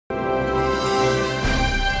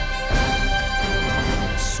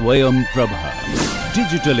Swayam Prabha.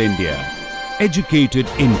 Digital India. Educated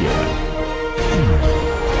India.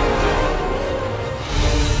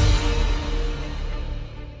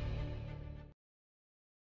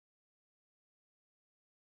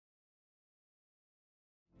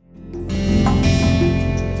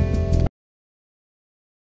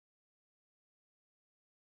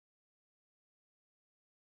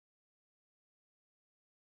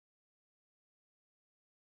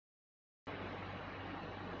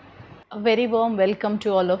 A very warm welcome to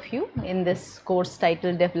all of you in this course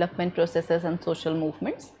titled Development Processes and Social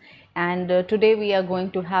Movements, and today we are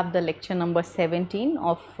going to have the lecture number 17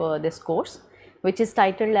 of this course, which is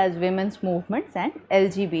titled as Women's Movements and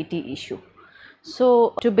LGBT Issue.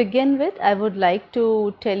 So to begin with, I would like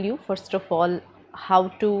to tell you first of all how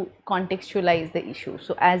to contextualize the issue.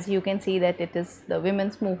 So as you can see that it is the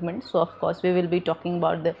women's movement, so of course we will be talking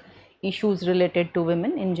about the issues related to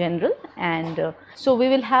women in general, and so we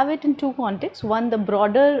will have it in two contexts. One, the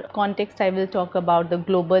broader context, I will talk about the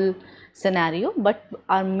global scenario, but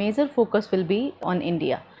our major focus will be on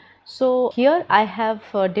India. So here I have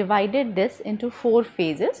divided this into 4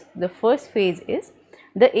 phases. The first phase is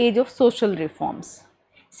the age of social reforms.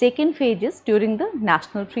 Second phase is during the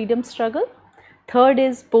national freedom struggle. Third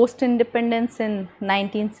is post-independence in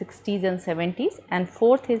 1960s and 70s, and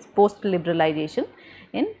fourth is post-liberalization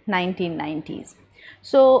in 1990s.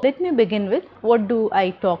 So let me begin with what do I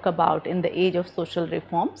talk about in the age of social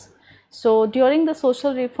reforms. So during the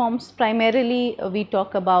social reforms, primarily we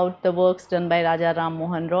talk about the works done by Raja Ram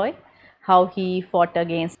Mohan Roy, how he fought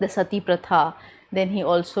against the Sati Pratha, then he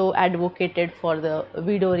also advocated for the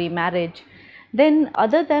widow remarriage. Then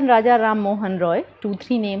other than Raja Ram Mohan Roy,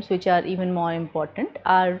 2-3 names which are even more important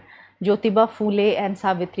are Jyotiba Phule and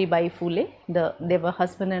Savitri Bai Phule. They were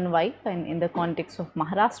husband and wife, and in the context of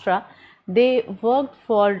Maharashtra, they worked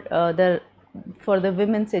for the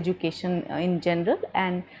women's education in general,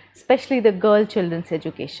 and especially the girl children's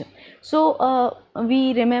education. So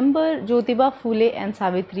we remember Jyotiba Phule and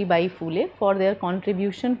Savitri Bai Phule for their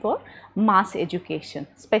contribution for mass education,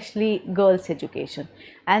 especially girls education,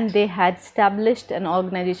 and they had established an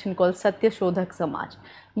organization called Satya Shodhak Samaj.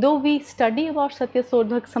 Though we study about Satya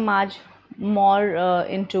Shodhak Samaj more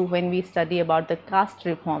into when we study about the caste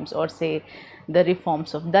reforms or say the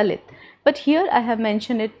reforms of Dalit, but here I have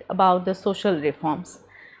mentioned it about the social reforms.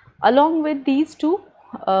 Along with these two,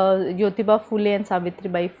 Jyotiba Phule and Savitri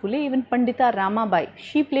Bai Phule, even Pandita Ramabai,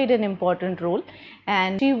 she played an important role,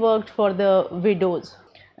 and she worked for the widows.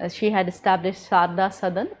 She had established Sarda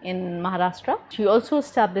Sadan in Maharashtra. She also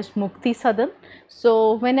established Mukti Sadan.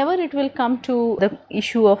 So whenever it will come to the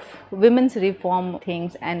issue of women's reform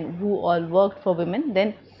things and who all worked for women,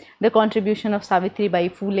 then the contribution of Savitri Bai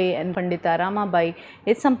Phule and Pandita Ramabai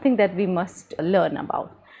is something that we must learn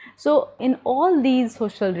about. So in all these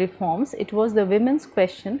social reforms, it was the women's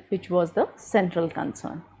question which was the central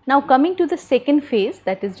concern. Now coming to the second phase,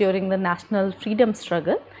 that is during the national freedom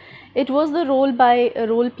struggle, it was the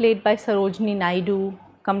role played by Sarojini Naidu,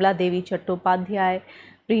 Kamala Devi Chattopadhyay,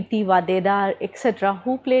 Preeti Vadedar, etc.,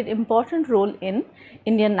 who played important role in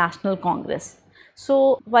Indian National Congress.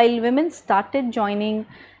 So while women started joining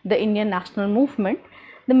the Indian national movement,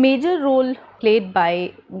 the major role played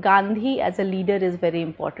by Gandhi as a leader is very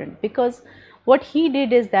important, because what he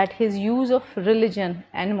did is that his use of religion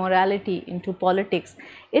and morality into politics,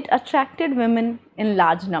 it attracted women in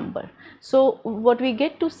large number. So what we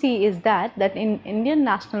get to see is that in Indian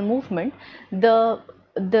national movement, the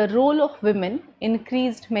role of women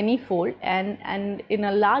increased manyfold, and in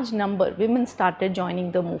a large number women started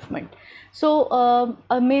joining the movement. So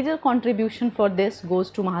a major contribution for this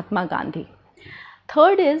goes to Mahatma Gandhi.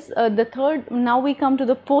 Third is now we come to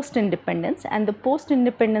the post-independence, and the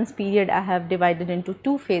post-independence period I have divided into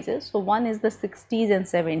 2 phases. So one is the 60s and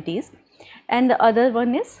 70s, and the other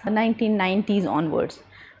one is 1990s onwards.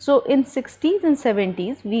 So in 60s and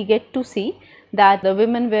 70s we get to see that the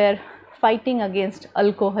women were fighting against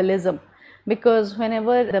alcoholism, because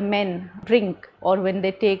whenever the men drink or when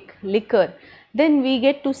they take liquor, then we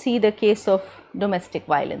get to see the case of domestic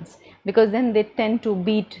violence, because then they tend to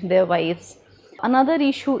beat their wives. Another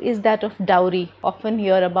issue is that of dowry. Often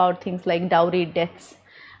hear about things like dowry deaths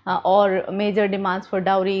or major demands for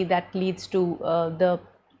dowry that leads to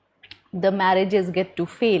the marriages get to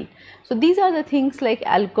fail. So these are the things like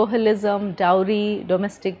alcoholism, dowry,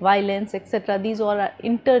 domestic violence, etc. These all are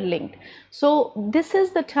interlinked. So this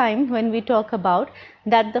is the time when we talk about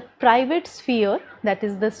that the private sphere, that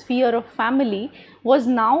is the sphere of family, was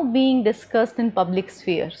now being discussed in public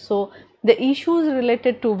sphere. So the issues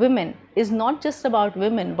related to women is not just about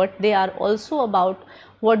women, but they are also about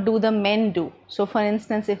what do the men do. So for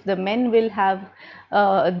instance, if the men will have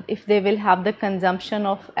if they will have the consumption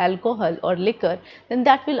of alcohol or liquor, then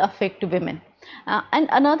that will affect women. And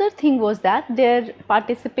another thing was that their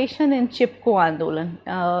participation in Chipko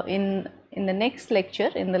Andolan. In the next lecture,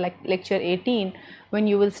 in the lecture 18, when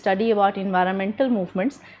you will study about environmental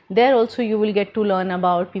movements, there also you will get to learn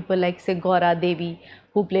about people like say Gaura Devi,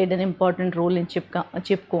 who played an important role in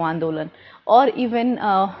Chipko Andolan. Or even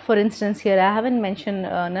for instance, here I haven't mentioned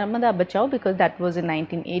Narmada Bachao because that was in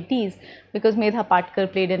 1980s, because Medha Patkar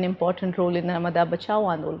played an important role in Narmada Bachao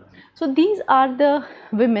Andolan. So these are the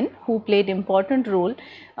women who played important role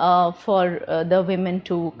for the women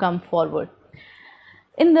to come forward.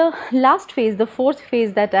 In the last phase, the fourth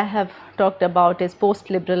phase that I have talked about is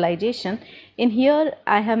post-liberalization. In here,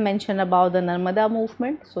 I have mentioned about the Narmada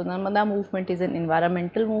movement. So Narmada movement is an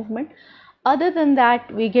environmental movement. Other than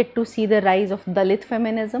that, we get to see the rise of Dalit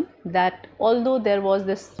feminism, that although there was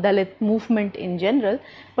this Dalit movement in general,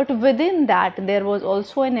 but within that there was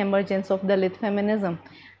also an emergence of Dalit feminism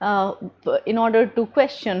in order to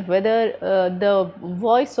question whether the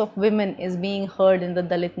voice of women is being heard in the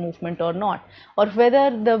Dalit movement or not, or whether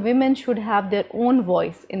the women should have their own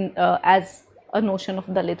voice in as a notion of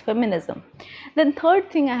Dalit feminism. Then third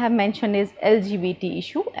thing I have mentioned is LGBT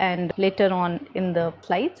issue, and later on in the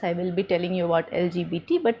slides I will be telling you about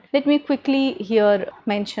LGBT, but let me quickly here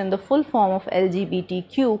mention the full form of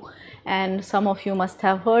LGBTQ, and some of you must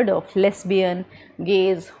have heard of lesbian,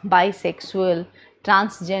 gays, bisexual,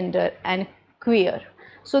 transgender and queer.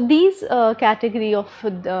 So these category of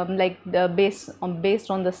based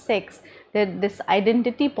on the sex, that this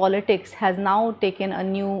identity politics has now taken a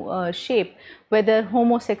new shape, whether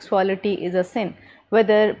homosexuality is a sin,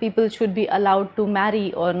 whether people should be allowed to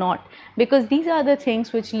marry or not, because these are the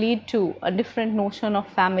things which lead to a different notion of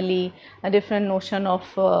family, a different notion of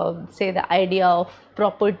say the idea of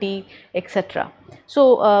property, etc.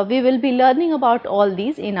 So we will be learning about all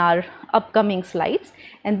these in our upcoming slides,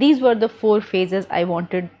 and these were the four phases I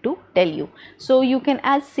wanted to tell you. So you can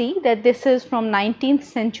see that this is from 19th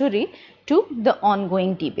century to the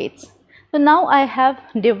ongoing debates. So now I have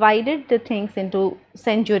divided the things into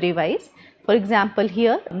century wise. For example,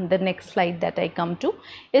 here the next slide that I come to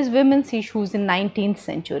is women's issues in 19th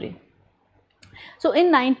century. So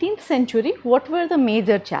in 19th century, what were the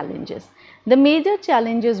major challenges? The major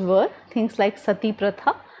challenges were things like Sati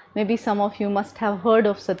Pratha. Maybe some of you must have heard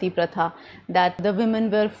of Sati Pratha, that the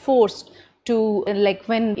women were forced to, like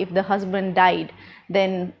if the husband died,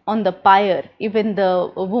 then on the pyre, even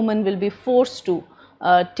the woman will be forced to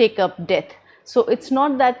take up death. So it's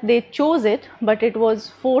not that they chose it, but it was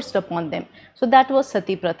forced upon them. So that was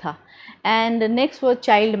Sati Pratha. And the next was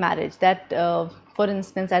child marriage, that for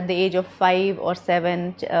instance at the age of 5 or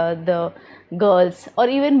 7 the girls or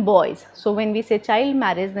even boys. So when we say child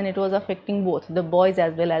marriage, then it was affecting both the boys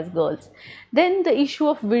as well as girls. Then the issue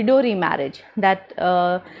of widow remarriage, that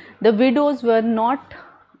the widows were not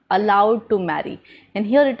allowed to marry. And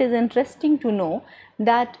here it is interesting to know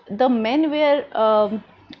that the men were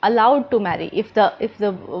allowed to marry. If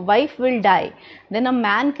the wife will die, then a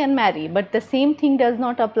man can marry, but the same thing does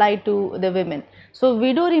not apply to the women. So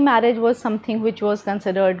widow remarriage was something which was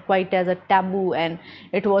considered quite as a taboo, and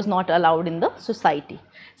it was not allowed in the society.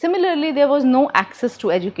 Similarly, there was no access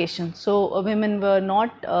to education. So women were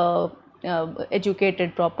not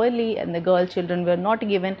educated properly, and the girl children were not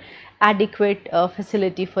given adequate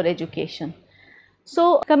facility for education.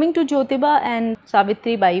 So coming to Jyotiba and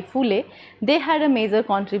Savitri Bai Phule, they had a major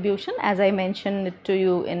contribution, as I mentioned it to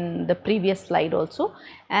you in the previous slide also,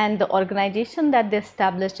 and the organization that they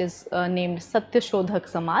established is named Satya Shodhak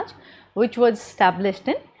Samaj, which was established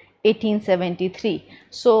in 1873.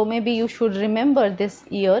 So maybe you should remember this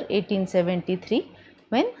year 1873,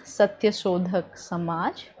 when Satya Shodhak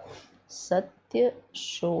Samaj,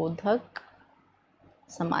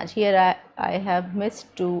 here I have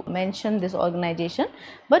missed to mention this organization,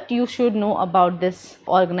 but you should know about this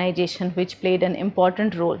organization which played an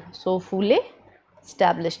important role. So Phule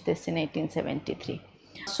established this in 1873.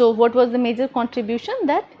 So what was the major contribution?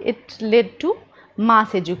 That it led to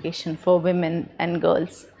mass education for women and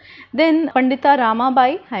girls. Then Pandita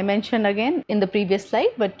Ramabai, I mentioned again in the previous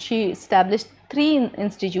slide, but she established 3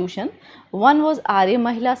 institutions. One was Arya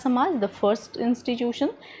Mahila Samaj, the first institution.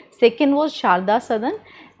 Second was Sharda Sadan,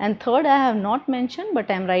 and third I have not mentioned,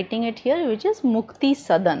 but I am writing it here, which is Mukti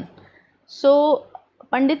Sadan. So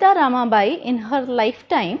Pandita Ramabai, in her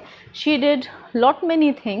lifetime, she did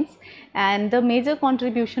many things, and the major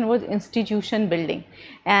contribution was institution building,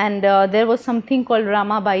 and there was something called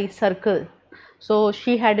Ramabai Circle. So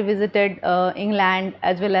she had visited England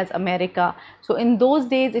as well as America. So in those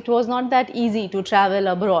days it was not that easy to travel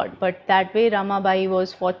abroad, but that way Ramabai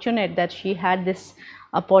was fortunate that she had this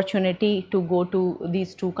opportunity to go to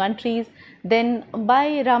these two countries. Then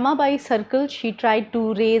by Ramabai circle she tried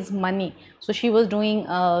to raise money. So she was doing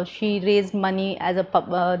she raised money as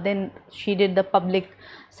a then she did the public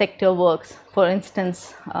sector works, for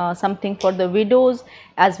instance something for the widows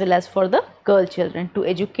as well as for the girl children to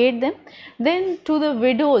educate them. Then to the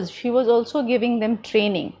widows she was also giving them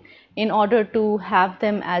training in order to have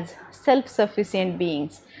them as self-sufficient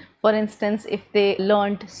beings. For instance, if they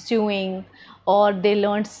learned sewing or they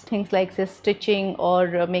learned things like say, stitching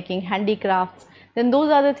or making handicrafts, then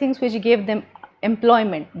those are the things which gave them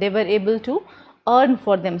employment. They were able to earn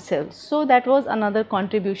for themselves. So that was another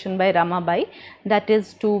contribution by Ramabai, that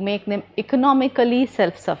is to make them economically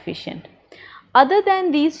self-sufficient. Other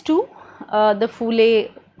than these two, the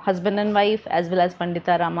Phule husband and wife as well as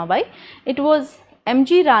Pandita Ramabai, it was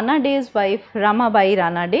M.G. Ranade's wife Ramabai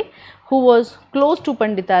Ranade who was close to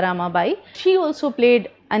Pandita Ramabai. She also played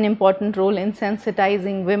an important role in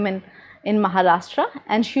sensitizing women in Maharashtra,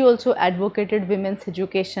 and she also advocated women's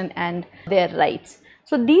education and their rights.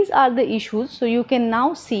 So these are the issues. So you can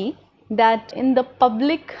now see that in the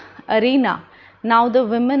public arena, now the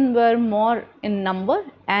women were more in number,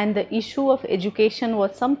 and the issue of education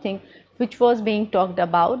was something which was being talked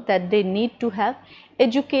about, that they need to have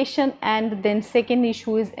education. And then second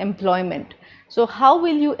issue is employment. So how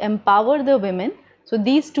will you empower the women? So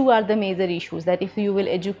these two are the major issues, that if you will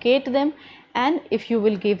educate them and if you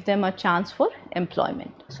will give them a chance for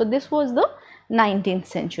employment. So this was the 19th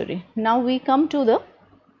century. Now we come to the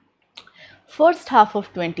first half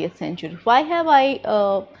of 20th century. Why have I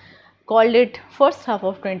called it first half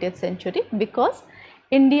of 20th century? Because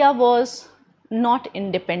India was not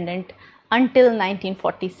independent until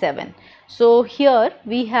 1947. So here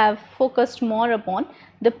we have focused more upon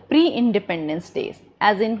the pre-independence days,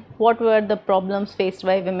 as in what were the problems faced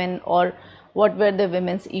by women or what were the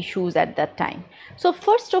women's issues at that time. So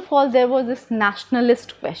first of all, there was this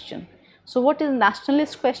nationalist question. So what is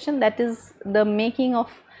nationalist question? That is the making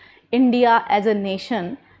of India as a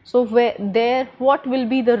nation. So what will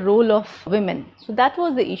be the role of women? So that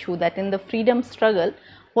was the issue, that in the freedom struggle,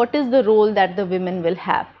 what is the role that the women will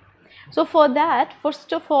have? So for that,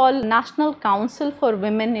 first of all, National Council for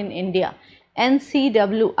Women in India,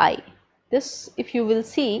 NCWI, this if you will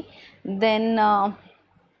see, then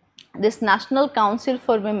this National Council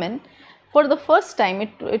for Women, for the first time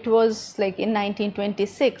it was like in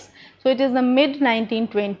 1926. So it is the mid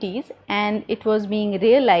 1920s, and it was being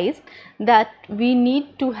realized that we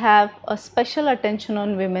need to have a special attention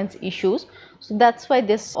on women's issues. So that's why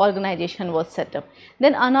this organization was set up.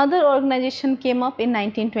 Then another organization came up in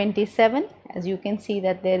 1927. As you can see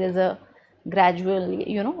that there is a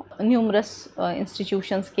gradually, numerous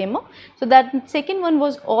institutions came up. So that second one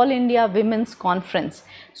was All India Women's Conference.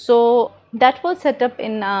 So that was set up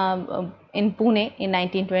in Pune in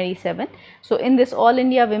 1927. So in this All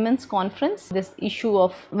India Women's Conference, this issue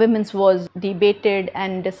of women's was debated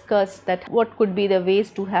and discussed, that what could be the ways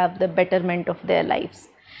to have the betterment of their lives.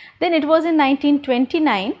 Then it was in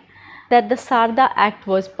 1929 that the Sarda Act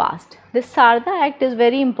was passed. This Sarda Act is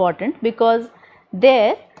very important because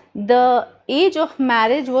there the age of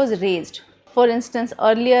marriage was raised. For instance,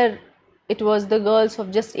 earlier it was the girls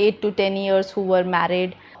of just 8 to 10 years who were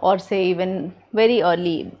married, or say even very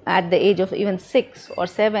early at the age of even 6 or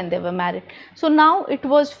 7 they were married. So now it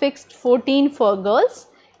was fixed 14 for girls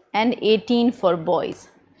and 18 for boys.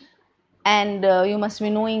 And you must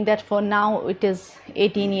be knowing that for now it is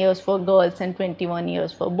 18 years for girls and 21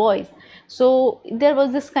 years for boys. So there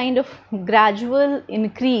was this kind of gradual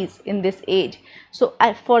increase in this age. So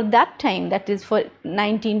for that time, that is for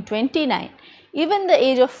 1929, even the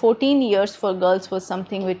age of 14 years for girls was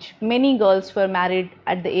something which many girls were married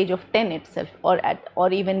at the age of 10 itself,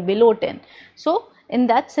 or even below 10. So in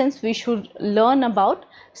that sense we should learn about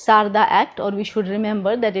Sarda Act, or we should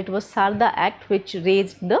remember that it was Sarda Act which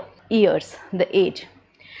raised the years, the age.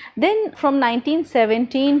 Then from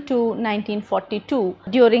 1917 to 1942,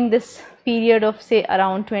 during this period of say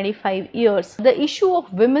around 25 years, the issue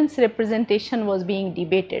of women's representation was being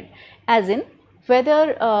debated, as in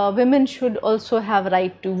whether women should also have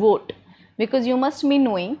right to vote. Because you must be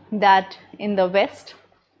knowing that in the West,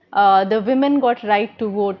 the women got right to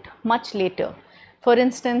vote much later. For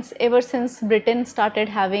instance, ever since Britain started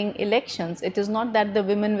having elections, it is not that the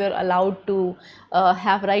women were allowed to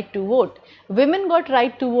have right to vote. Women got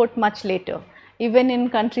right to vote much later, even in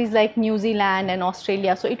countries like New Zealand and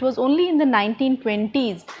Australia. So it was only in the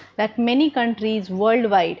 1920s that many countries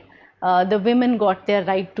worldwide the women got their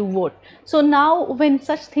right to vote. So now when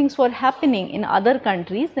such things were happening in other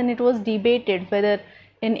countries, then it was debated whether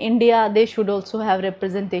in India they should also have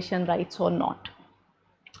representation rights or not.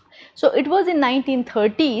 So it was in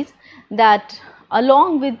 1930s that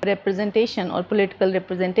along with representation or political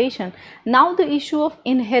representation, now the issue of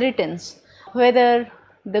inheritance, whether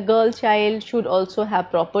the girl child should also have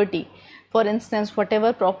property, for instance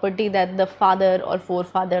whatever property that the father or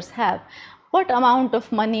forefathers have, what amount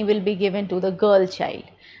of money will be given to the girl child.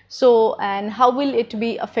 So, and how will it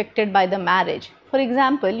be affected by the marriage? For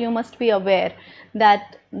example, you must be aware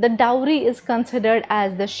that the dowry is considered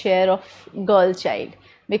as the share of girl child,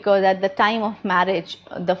 because at the time of marriage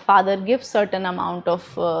the father gives certain amount of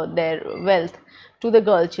their wealth to the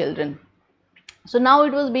girl children. So now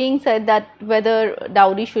it was being said that whether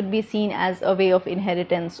dowry should be seen as a way of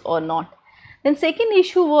inheritance or not. Then second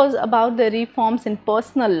issue was about the reforms in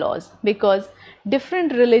personal laws, because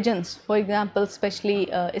different religions, for example especially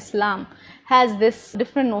Islam, has this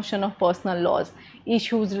different notion of personal laws,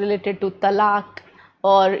 issues related to talaq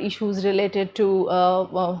or issues related to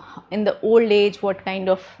in the old age what kind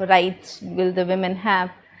of rights will the women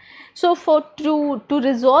have. So to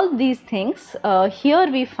resolve these things,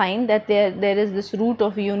 here we find that there is this route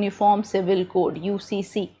of Uniform Civil Code,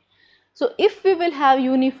 UCC. So if we will have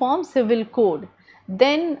uniform civil code,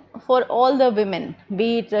 then for all the women,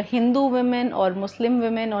 be it Hindu women or Muslim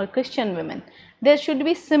women or Christian women, there should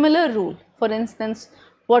be similar rule. For instance,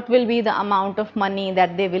 what will be the amount of money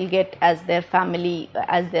that they will get as their family,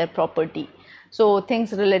 as their property. So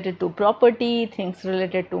things related to property, things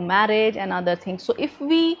related to marriage and other things. So if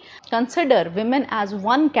we consider women as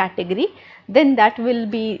one category, then that will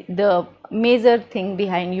be the major thing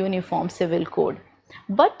behind Uniform Civil Code.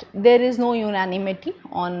 But there is no unanimity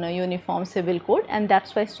on Uniform Civil Code, and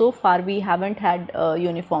that's why so far we haven't had a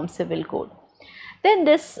Uniform Civil Code. Then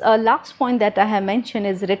this last point that I have mentioned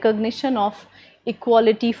is recognition of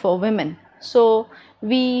equality for women. So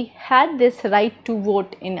we had this right to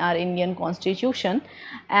vote in our Indian Constitution,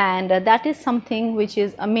 and that is something which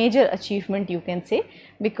is a major achievement, you can say,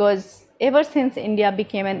 because ever since India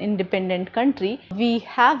became an independent country, we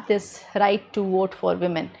have this right to vote for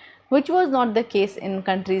women, which was not the case in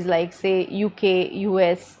countries like say UK,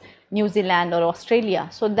 US, New Zealand or Australia.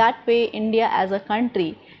 So that way India as a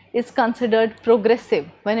country is considered progressive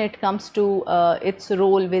when it comes to its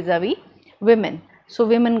role vis-a-vis women. So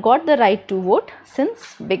women got the right to vote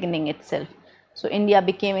since beginning itself. So India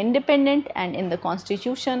became independent, and in the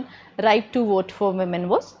constitution right to vote for women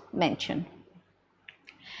was mentioned.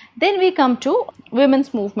 Then we come to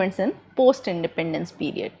women's movements in post-independence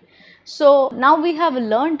period. So now we have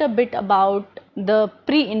learnt a bit about the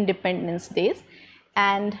pre-independence days,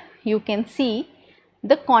 and you can see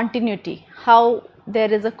the continuity, how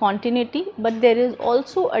there is a continuity but there is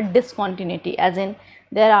also a discontinuity, as in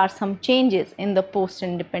there are some changes in the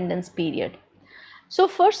post-independence period. So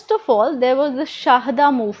first of all, there was the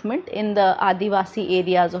Shahada movement in the Adivasi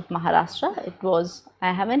areas of Maharashtra. It was,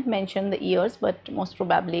 I haven't mentioned the years, but most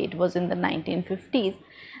probably it was in the 1950s.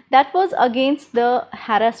 That was against the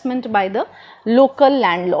harassment by the local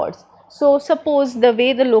landlords. So suppose the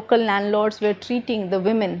way the local landlords were treating the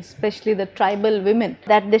women, especially the tribal women,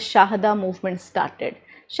 that this Shahada movement started.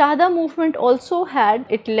 Shahada movement also had,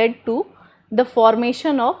 it led to the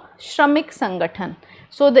formation of Shramik Sangathan.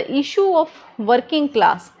 So the issue of working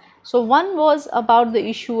class. So one was about the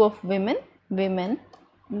issue of women,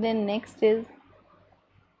 then next is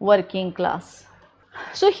working class.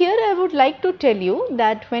 So here I would like to tell you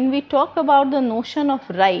that when we talk about the notion of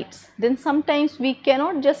rights, then sometimes we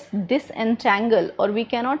cannot just disentangle, or we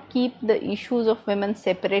cannot keep the issues of women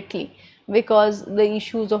separately, because the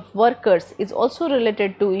issues of workers is also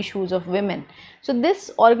related to issues of women. So this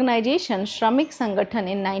organization Shramik Sangathan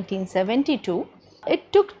in 1972,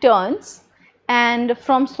 it took turns, and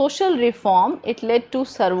from social reform it led to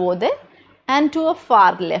Sarvodaya and to a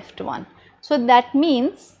far left one. So that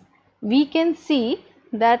means we can see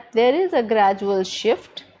that there is a gradual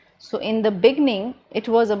shift. So in the beginning it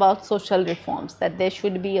was about social reforms, that there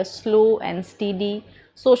should be a slow and steady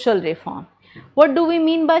social reform. What do we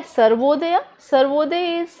mean by Sarvodaya?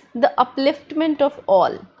 Sarvodaya is the upliftment of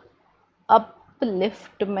all.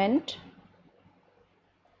 Upliftment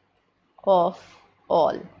of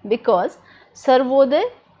all, because Sarvodaya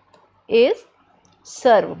is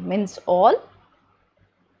Sarv means all,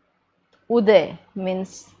 Uday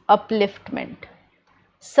means upliftment,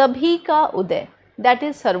 Sabhi ka Uday, that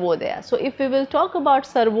is Sarvodaya. So if we will talk about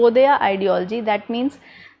Sarvodaya ideology, that means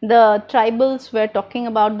the tribals were talking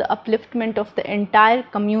about the upliftment of the entire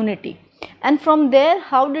community. And from there,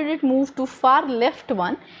 how did it move to far left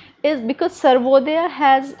one? is because Sarvodaya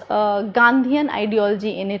has Gandhian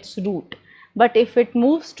ideology in its root, but if it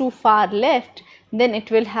moves too far left, then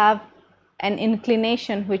it will have an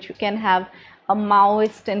inclination which can have a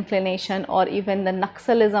Maoist inclination or even the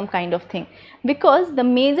Naxalism kind of thing, because the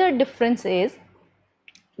major difference is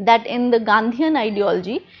that in the Gandhian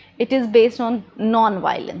ideology it is based on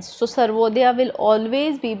non-violence. So Sarvodaya will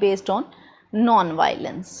always be based on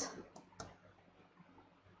non-violence.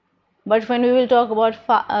 But when we will talk about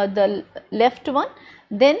the left one,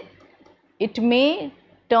 then it may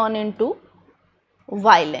turn into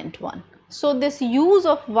violent one. So this use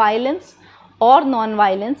of violence or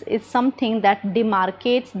non-violence is something that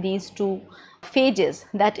demarcates these two phases,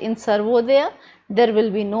 that in Sarvodaya there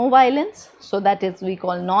will be no violence, so that is we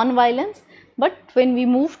call non-violence. But when we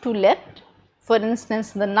move to left, for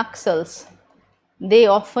instance the Naxals, they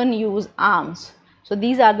often use arms. So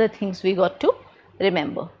these are the things we got to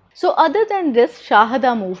remember. So other than this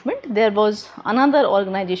Shahada movement, there was another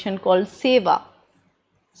organization called Seva.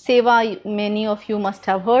 Seva, many of you must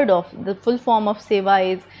have heard of. The full form of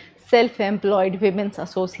Seva is Self-Employed Women's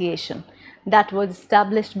Association, that was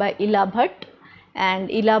established by Ila Bhatt,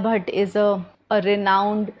 and Ila Bhatt is a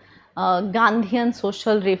renowned Gandhian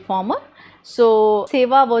social reformer. So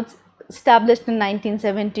Seva was established in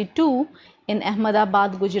 1972 in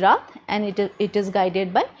Ahmedabad, Gujarat, and it is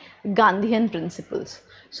guided by Gandhian principles.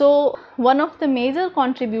 So one of the major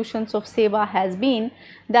contributions of Seva has been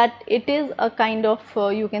that it is a kind of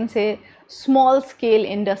you can say small scale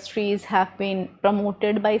industries have been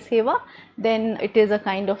promoted by Seva. Then it is a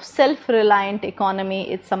kind of self-reliant economy.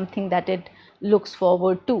 It's something that it looks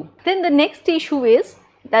forward to. Then the next issue is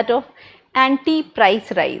that of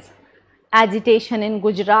anti-price rise agitation in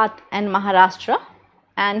Gujarat and Maharashtra.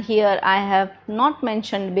 And here I have not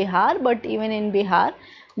mentioned Bihar, but even in Bihar,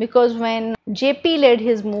 because when JP led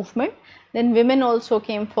his movement, then women also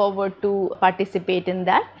came forward to participate in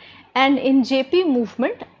that. And in JP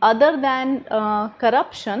movement, other than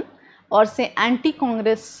corruption or say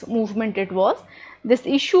anti-Congress movement, it was this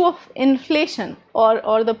issue of inflation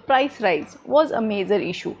or the price rise was a major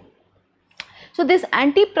issue. So this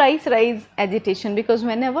anti-price rise agitation, because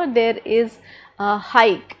whenever there is a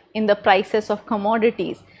hike in the prices of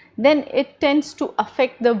commodities, then it tends to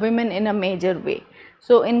affect the women in a major way.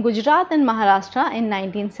 So in Gujarat and Maharashtra in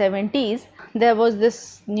 1970s, there was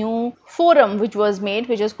this new forum which was made,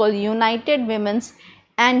 which is called United Women's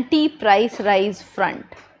Anti-Price Rise Front.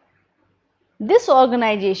 This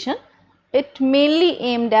organization, it mainly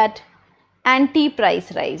aimed at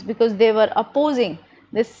anti-price rise because they were opposing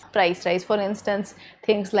this price rise. For instance,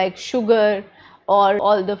 things like sugar or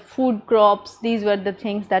all the food crops, these were the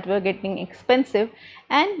things that were getting expensive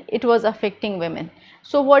and it was affecting women.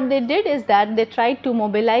 So what they did is that they tried to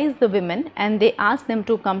mobilize the women and they asked them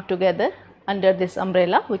to come together under this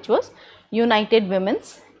umbrella, which was United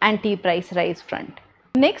Women's Anti-Price Rise Front.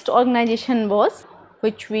 Next organization was,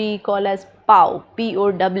 which we call as POW,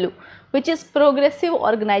 P-O-W, which is Progressive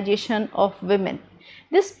Organization of Women.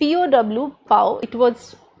 This POW, it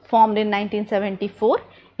was formed in 1974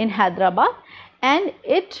 in Hyderabad, and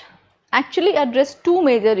it actually addressed two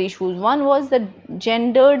major issues. One was the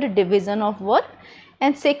gendered division of work,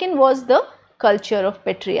 and second was the culture of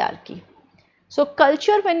patriarchy. So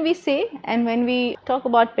culture, when we say and when we talk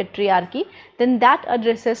about patriarchy, then that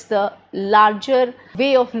addresses the larger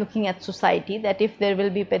way of looking at society, that if there will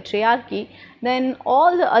be patriarchy, then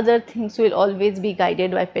all the other things will always be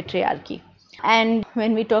guided by patriarchy. And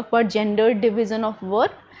when we talk about gender division of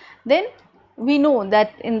work, then we know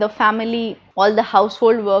that in the family all the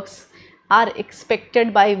household works are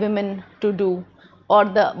expected by women to do, or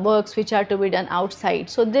the works which are to be done outside.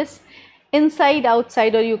 So this inside,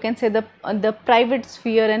 outside, or you can say the private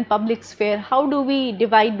sphere and public sphere, how do we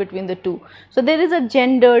divide between the two? So there is a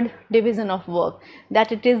gendered division of work,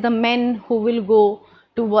 that it is the men who will go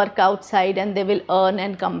to work outside and they will earn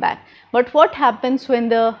and come back. But what happens when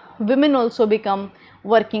the women also become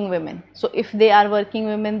working women? So if they are working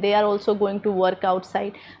women, they are also going to work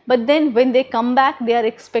outside, but then when they come back, they are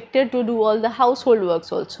expected to do all the household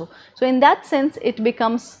works also. So in that sense, it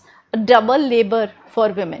becomes a double labor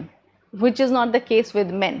for women, which is not the case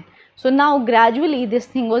with men. So now gradually this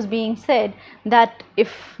thing was being said that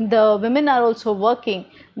if the women are also working,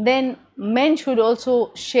 then men should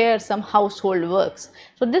also share some household works.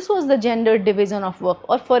 So this was the gender division of work.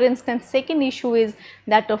 Or for instance, second issue is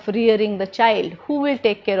that of rearing the child. Who will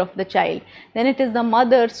take care of the child? Then it is the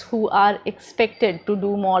mothers who are expected to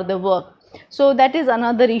do more the work. So that is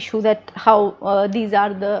another issue, that how these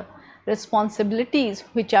are the responsibilities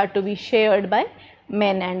which are to be shared by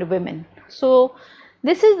men and women. So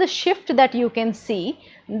this is the shift that you can see,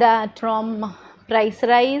 that from price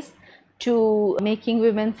rise, to making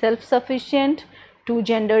women self-sufficient, to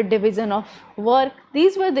gender division of work.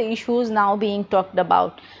 These were the issues now being talked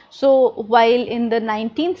about. So while in the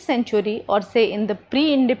 19th century, or say in the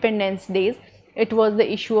pre-independence days, it was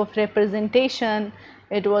the issue of representation,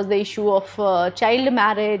 it was the issue of child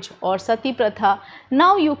marriage or sati pratha.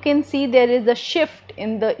 Now you can see there is a shift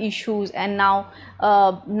in the issues, and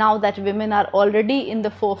now that women are already in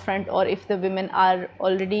the forefront, or if the women are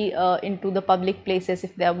already into the public places,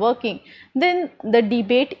 if they are working, then the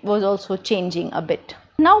debate was also changing a bit.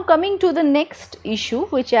 Now coming to the next issue,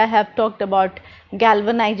 which I have talked about,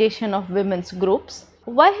 galvanization of women's groups.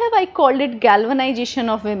 Why have I called it galvanization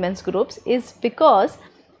of women's groups? Is because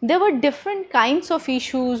there were different kinds of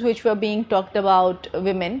issues which were being talked about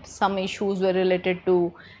women. Some issues were related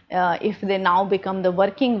to if they now become the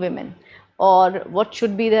working women, or what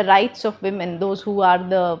should be the rights of women, those who are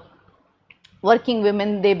the working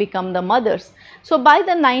women, they become the mothers. So by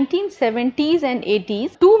the 1970s and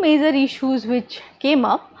 80s, two major issues which came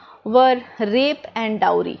up were rape and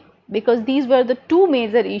dowry, because these were the two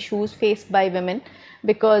major issues faced by women,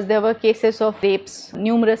 because there were cases of rapes,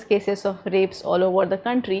 numerous cases of rapes all over the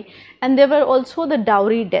country, and there were also the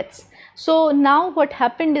dowry deaths. So now what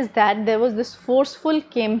happened is that there was this forceful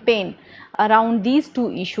campaign around these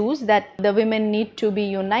two issues, that the women need to be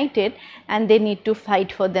united and they need to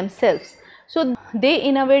fight for themselves. So they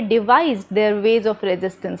in a way devised their ways of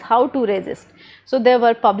resistance, how to resist. So there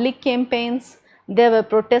were public campaigns, there were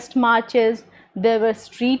protest marches, there were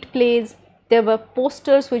street plays, there were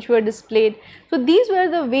posters which were displayed. So these were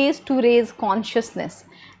the ways to raise consciousness.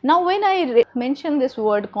 Now when I mention this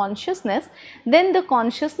word consciousness, then the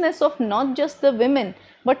consciousness of not just the women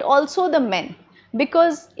but also the men,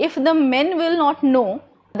 because if the men will not know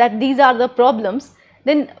that these are the problems,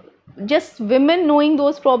 then just women knowing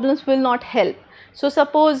those problems will not help. So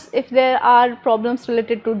suppose if there are problems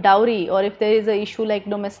related to dowry, or if there is an issue like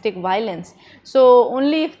domestic violence, so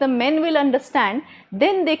only if the men will understand,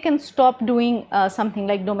 then they can stop doing something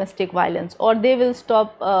like domestic violence, or they will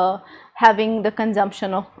stop having the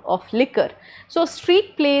consumption of liquor. So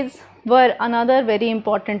street plays were another very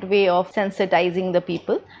important way of sensitizing the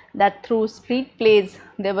people, that through street plays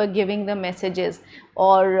they were giving the messages,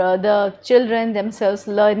 or the children themselves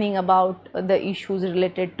learning about the issues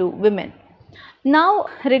related to women. Now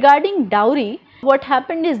regarding dowry, what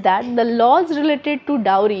happened is that the laws related to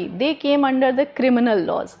dowry, they came under the criminal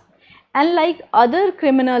laws, and like other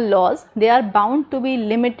criminal laws, they are bound to be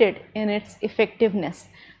limited in its effectiveness.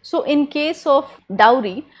 So in case of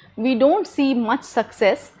dowry, we don't see much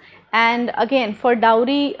success, and again for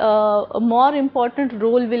dowry a more important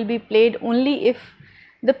role will be played only if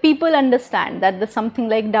the people understand that something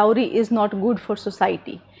like dowry is not good for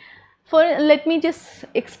society. Let me just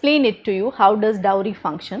explain it to you, how does dowry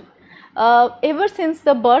function. Ever since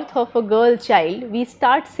the birth of a girl child, we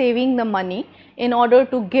start saving the money in order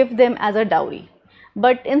to give them as a dowry.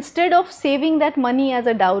 But instead of saving that money as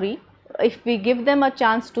a dowry, if we give them a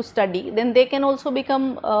chance to study, then they can also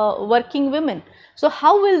become working women. So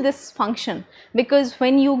how will this function? Because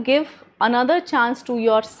when you give another chance to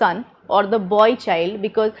your son or the boy child,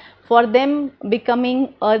 because for them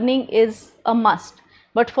becoming earning is a must,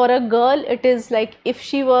 but for a girl it is like if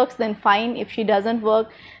she works then fine, if she doesn't work,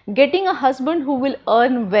 getting a husband who will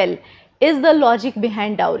earn well is the logic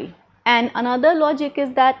behind dowry. And another logic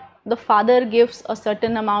is that the father gives a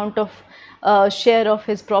certain amount of share of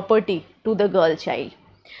his property to the girl child.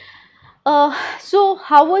 So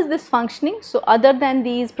how was this functioning? So other than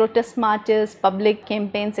these protest marches, public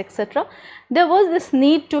campaigns, etc., there was this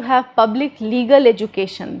need to have public legal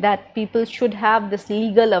education, that people should have this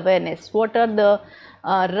legal awareness. What are the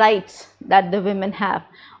rights that the women have,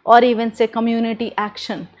 or even say community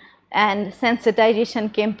action and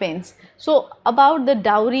sensitization campaigns. So about the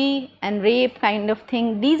dowry and rape kind of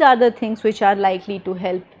thing, these are the things which are likely to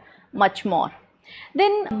help much more.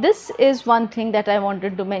 Then this is one thing that I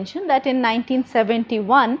wanted to mention, that in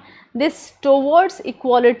 1971 this Towards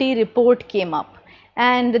Equality report came up,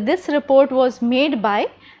 and this report was made by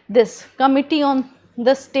this Committee on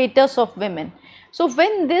the Status of Women. So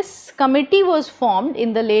when this committee was formed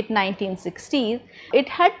in the late 1960s, it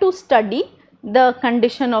had to study the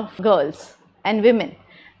condition of girls and women,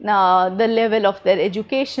 the level of their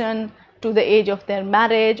education to the age of their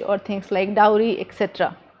marriage, or things like dowry,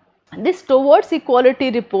 etc. This Towards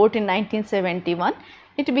Equality report in 1971,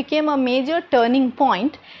 it became a major turning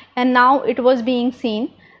point, and now it was being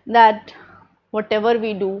seen that whatever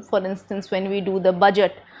we do, for instance when we do the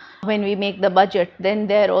budget, when we make the budget, then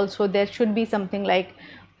there should be something like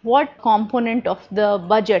what component of the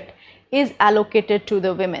budget is allocated to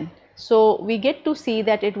the women. So we get to see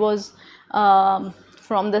that it was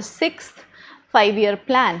from the 6th 5-year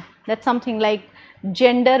plan that something like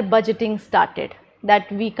gender budgeting started,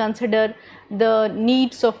 that we consider the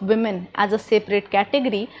needs of women as a separate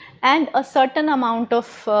category and a certain amount of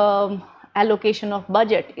allocation of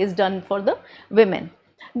budget is done for the women.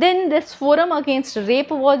 Then this forum against rape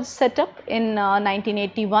was set up in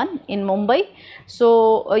 1981 in Mumbai.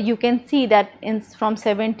 So you can see that from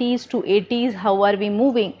 70s to 80s how are we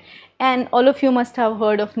moving, and all of you must have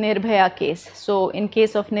heard of Nirbhaya case. So in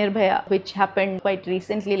case of Nirbhaya, which happened quite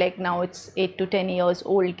recently, like now it's 8 to 10 years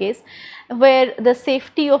old case, where the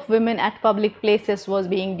safety of women at public places was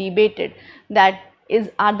being debated, that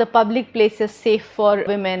are the public places safe for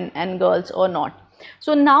women and girls or not.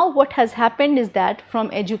 So now what has happened is that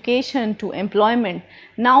from education to employment,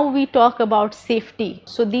 now we talk about safety.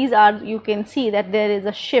 So these are, you can see that there is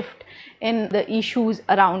a shift in the issues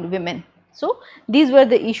around women. So these were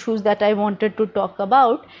the issues that I wanted to talk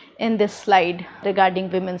about in this slide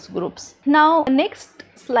regarding women's groups. Now next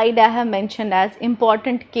slide I have mentioned as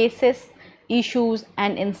important cases, issues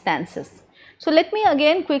and instances. So let me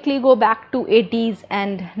again quickly go back to 80s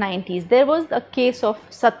and 90s. There was a case of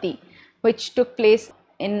Sati which took place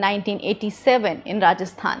in 1987 in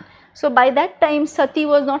Rajasthan. So by that time Sati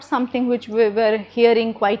was not something which we were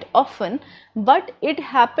hearing quite often, but it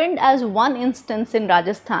happened as one instance in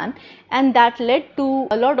Rajasthan, and that led to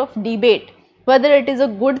a lot of debate whether it is a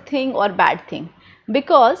good thing or bad thing,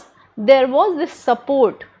 because there was this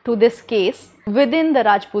support to this case within the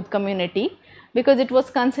Rajput community, because it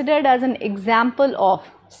was considered as an example of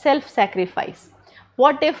self-sacrifice.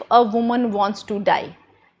 What if a woman wants to die?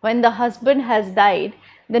 When the husband has died,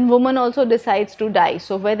 then woman also decides to die.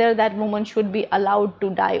 So whether that woman should be allowed to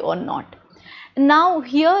die or not. Now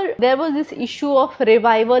here there was this issue of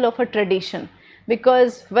revival of a tradition,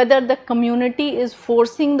 because whether the community is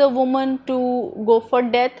forcing the woman to go for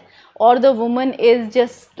death, or the woman is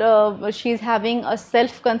just she's having a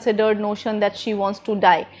self-considered notion that she wants to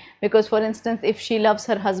die. Because for instance, if she loves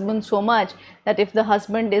her husband so much that if the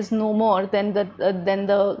husband is no more, then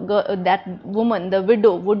that woman, the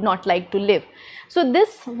widow, would not like to live. So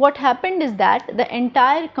this, what happened is that the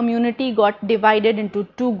entire community got divided into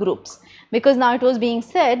two groups, because now it was being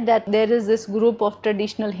said that there is this group of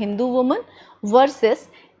traditional Hindu women versus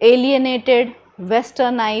alienated,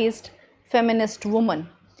 westernized, feminist women.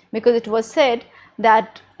 Because it was said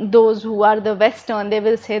that those who are the Western, they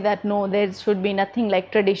will say that no, there should be nothing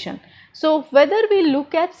like tradition. So whether we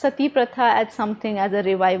look at Sati Pratha as something as a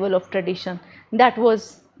revival of tradition, that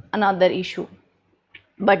was another issue.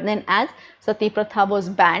 But then as Sati Pratha was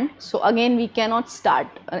banned, so again we cannot start,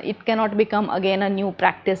 it cannot become again a new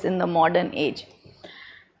practice in the modern age.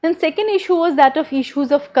 Then second issue was that of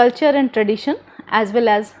issues of culture and tradition, as well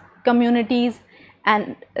as communities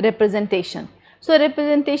and representation. So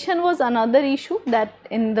representation was another issue, that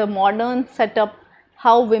in the modern setup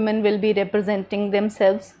how women will be representing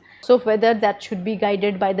themselves. So whether that should be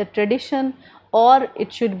guided by the tradition or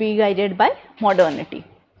it should be guided by modernity.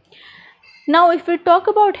 Now if we talk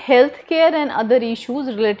about healthcare and other issues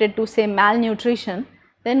related to say malnutrition,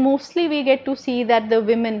 then mostly we get to see that the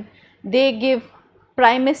women, they give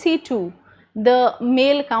primacy to the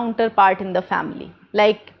male counterpart in the family.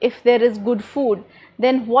 Like if there is good food,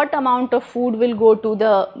 then what amount of food will go to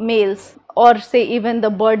the males, or say even the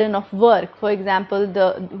burden of work. For example,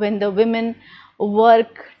 when the women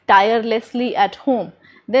work tirelessly at home,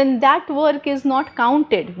 then that work is not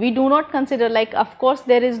counted. We do not consider, like, of course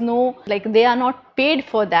there is no, like, they are not paid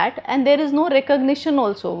for that, and there is no recognition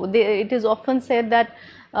also. It is often said that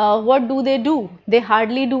what do? They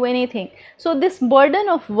hardly do anything. So this burden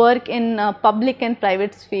of work in public and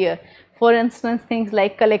private sphere, for instance things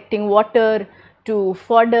like collecting water to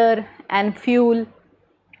fodder and fuel,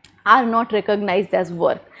 are not recognized as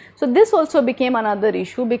work. So this also became another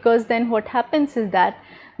issue, because then what happens is that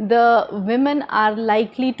the women are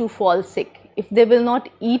likely to fall sick if they will not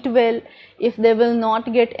eat well, if they will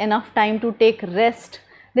not get enough time to take rest.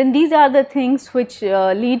 Then these are the things which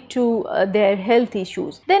lead to their health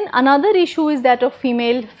issues. Then another issue is that of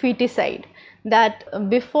female feticide, that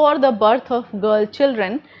before the birth of girl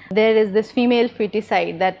children, there is this female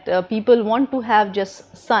feticide, that people want to have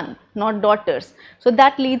just son, not daughters. So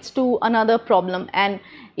that leads to another problem, and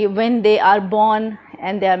when they are born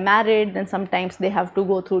and they are married, then sometimes they have to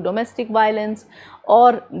go through domestic violence,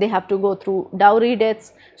 or they have to go through dowry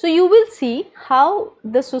deaths. So you will see how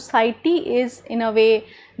the society is, in a way,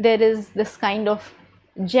 there is this kind of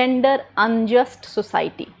gender unjust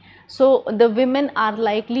society. So the women are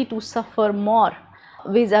likely to suffer more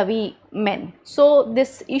vis-a-vis men. So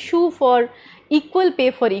this issue for equal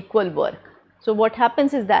pay for equal work, So what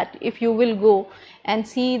happens is that if you will go and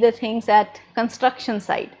see the things at construction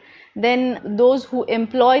site, then those who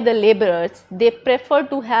employ the laborers, they prefer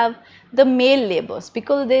to have the male laborers,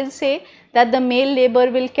 because they say that the male labor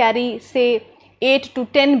will carry say 8 to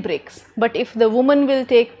 10 bricks, but if the woman will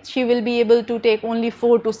take, she will be able to take only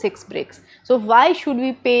 4 to 6 bricks. So why should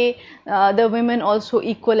we pay the women also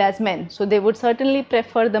equal as men? So they would certainly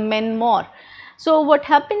prefer the men more. So what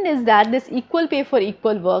happened is that this equal pay for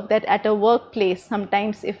equal work, that at a workplace,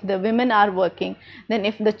 sometimes if the women are working, then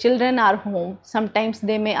if the children are home, sometimes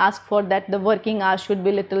they may ask for that the working hours should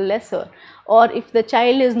be little lesser, or if the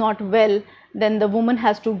child is not well, then the woman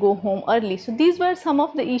has to go home early. So these were some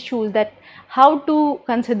of the issues, that how to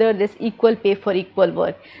consider this equal pay for equal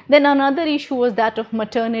work. Then another issue was that of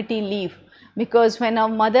maternity leave, because when a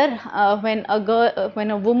mother,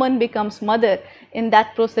 when a woman becomes mother, in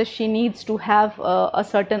that process she needs to have a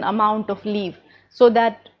certain amount of leave, so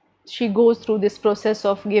that she goes through this process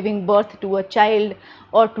of giving birth to a child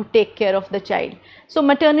or to take care of the child. So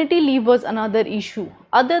maternity leave was another issue.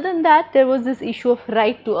 Other than that, there was this issue of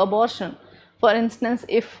right to abortion. For instance,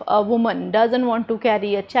 if a woman doesn't want to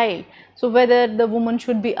carry a child, so whether the woman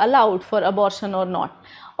should be allowed for abortion or not.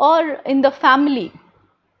 Or in the family,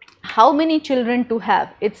 how many children to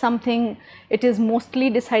have, it's something, it is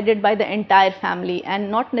mostly decided by the entire family,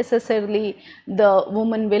 and not necessarily the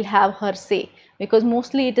woman will have her say, because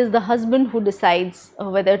mostly it is the husband who decides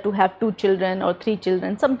whether to have 2 children or 3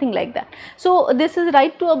 children, something like that. So this is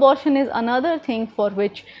right to abortion is another thing for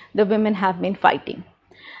which the women have been fighting.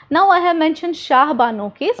 Now I have mentioned Shah Bano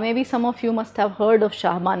case. Maybe some of you must have heard of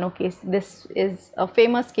Shah Bano case. This is a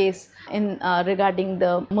famous case in regarding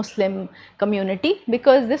the Muslim community,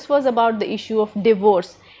 because this was about the issue of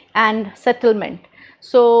divorce and settlement.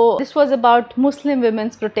 So this was about Muslim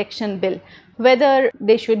women's protection bill, whether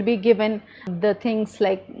they should be given the things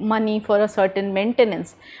like money for a certain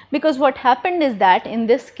maintenance. Because what happened is that in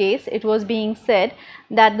this case it was being said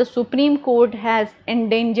that the Supreme Court has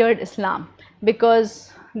endangered Islam,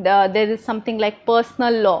 because there is something like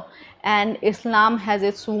personal law, and Islam has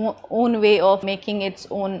its own way of making its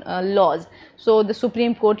own laws. So the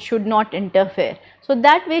Supreme Court should not interfere. So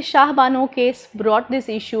that way Shah Bano case brought this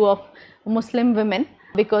issue of Muslim women,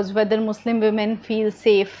 because whether Muslim women feel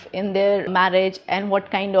safe in their marriage, and what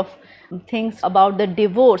kind of things about the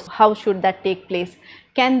divorce, how should that take place,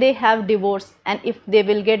 can they have divorce, and if they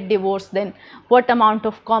will get divorced, then what amount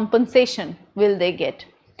of compensation will they get.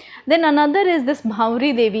 Then another is this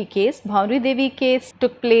Bhauri Devi case. Bhauri Devi case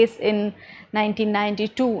took place in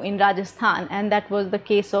 1992 in Rajasthan, and that was the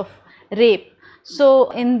case of rape. So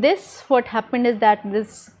in this, what happened is that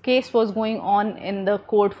this case was going on in the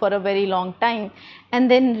court for a very long time, and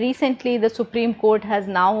then recently the Supreme Court has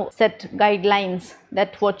now set guidelines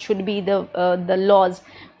that what should be the laws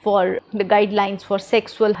for the guidelines for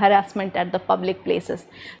sexual harassment at the public places.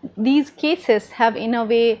 These cases have in a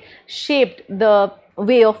way shaped the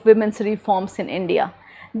way of women's reforms in India.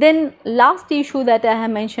 Then last issue that I have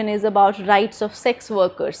mentioned is about rights of sex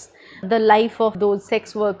workers, the life of those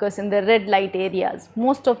sex workers in the red light areas.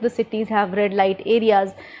 Most of the cities have red light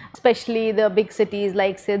areas, especially the big cities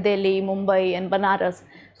like say Delhi, Mumbai and Banaras.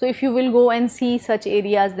 So if you will go and see such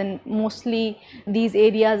areas, then mostly these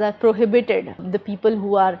areas are prohibited. The people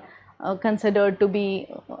who are considered to be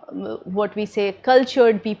what we say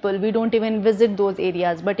cultured people, we don't even visit those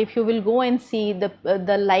areas. But if you will go and see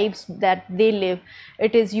the lives that they live,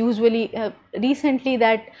 it is usually recently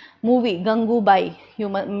that movie Gangubai,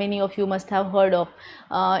 many of you must have heard of,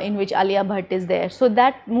 in which Alia Bhatt is there. So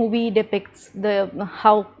that movie depicts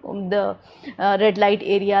how the red light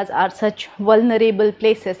areas are such vulnerable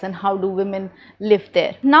places, and how do women live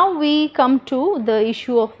there. Now we come to the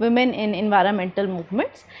issue of women in environmental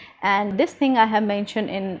movements, and this thing I have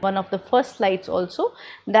mentioned in one of the first slides also,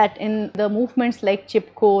 that in the movements like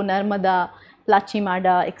Chipko, Narmada,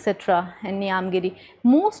 Plachimada, etc. and Niyamgiri,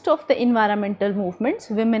 most of the environmental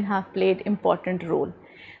movements women have played important role.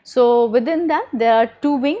 So within that there are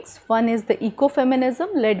 2 wings. One is the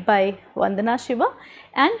ecofeminism led by Vandana Shiva,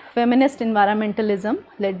 and feminist environmentalism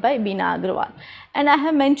led by Beena Agrawal. And I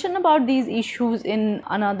have mentioned about these issues in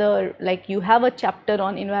another, like you have a chapter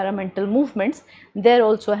on environmental movements, there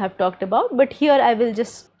also I have talked about, but here I will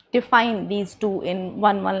just define these 2 in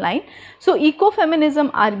one line. So ecofeminism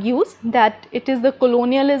argues that it is the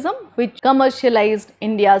colonialism which commercialized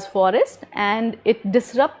India's forest, and it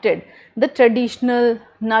disrupted the traditional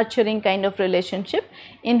nurturing kind of relationship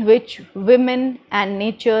in which women and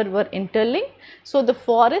nature were interlinked. So the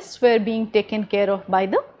forests were being taken care of by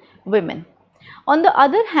the women. On the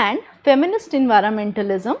other hand, feminist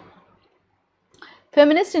environmentalism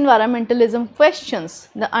Feminist environmentalism questions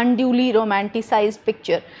the unduly romanticized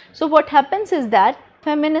picture. So what happens is that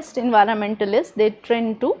feminist environmentalists, they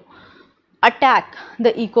trend to attack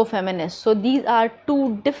the ecofeminists. So these are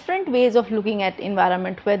two different ways of looking at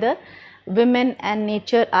environment, whether women and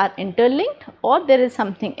nature are interlinked or there is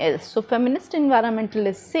something else. So feminist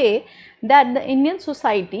environmentalists say that the Indian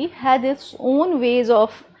society has its own ways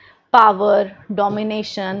of power,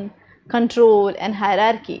 domination, control and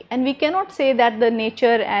hierarchy, and we cannot say that the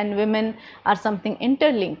nature and women are something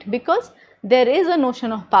interlinked, because there is a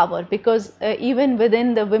notion of power, because even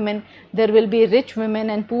within the women there will be rich women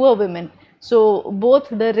and poor women. So both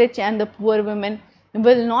the rich and the poor women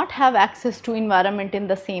will not have access to environment in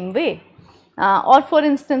the same way. Or for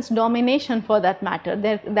instance, domination for that matter,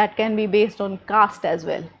 that can be based on caste as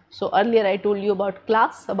well. So earlier I told you about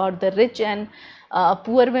class, about the rich and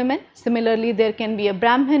poor women. Similarly, there can be a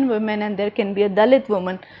Brahmin woman and there can be a Dalit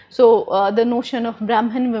woman. So the notion of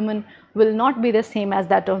Brahmin woman will not be the same as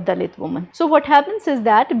that of Dalit woman. So what happens is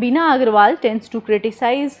that Beena Agarwal tends to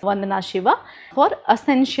criticize Vandana Shiva for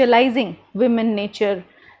essentializing women nature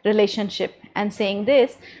relationship and saying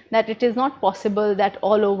this, that it is not possible that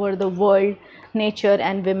all over the world nature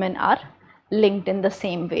and women are linked in the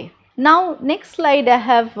same way. Now next slide I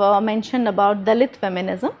have mentioned about Dalit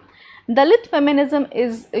feminism. Dalit feminism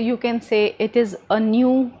is, you can say, it is a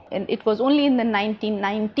new, and it was only in the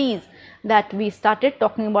 1990s that we started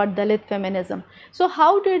talking about Dalit feminism. So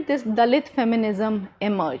how did this Dalit feminism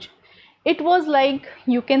emerge? It was like,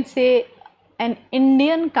 you can say, an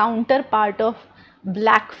Indian counterpart of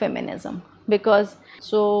black feminism, because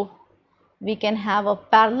so we can have a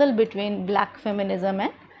parallel between black feminism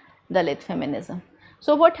and Dalit feminism.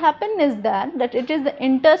 So what happened is that it is the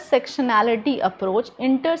intersectionality approach.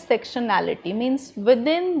 Intersectionality means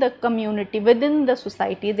within the community, within the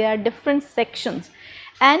society, there are different sections,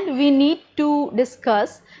 and we need to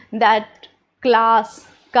discuss that class,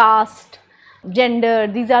 caste, gender,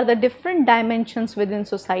 these are the different dimensions within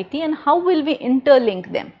society, and how will we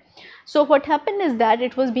interlink them. So what happened is that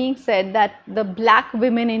it was being said that the black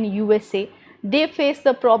women in USA, they face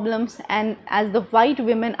the problems, and as the white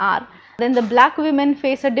women are, then the black women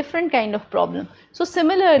face a different kind of problem. So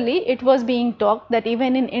similarly, it was being talked that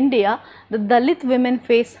even in India, the Dalit women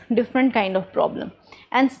face different kind of problem,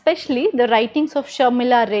 and especially the writings of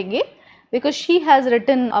Sharmila Rege, because she has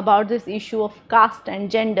written about this issue of caste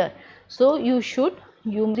and gender. So you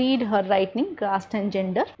read her writing Caste and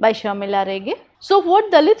Gender by Sharmila Rege. So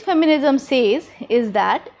what Dalit feminism says is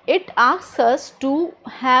that it asks us to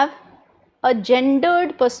have a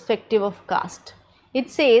gendered perspective of caste.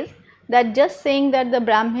 It says that just saying that the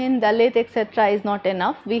Brahmin, Dalit, etc. is not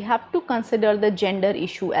enough. We have to consider the gender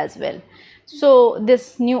issue as well. So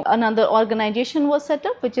this another organization was set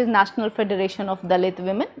up, which is National Federation of Dalit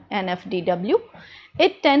Women, NFDW.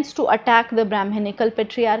 It tends to attack the Brahminical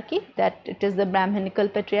patriarchy, that it is the Brahminical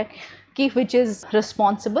patriarchy which is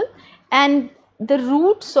responsible, and the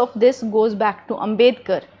roots of this goes back to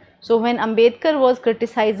Ambedkar. So when Ambedkar was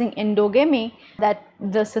criticizing endogamy, that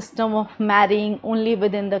the system of marrying only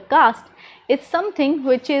within the caste, it's something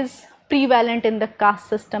which is prevalent in the caste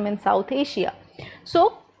system in South Asia.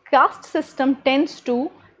 So caste system tends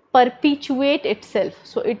to perpetuate itself.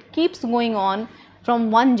 So it keeps going on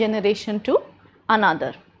from one generation to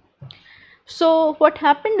another. So what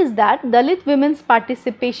happened is that Dalit women's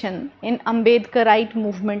participation in Ambedkarite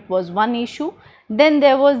movement was one issue. Then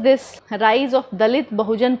there was this rise of Dalit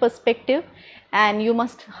Bahujan perspective, and you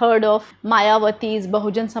must heard of Mayawati's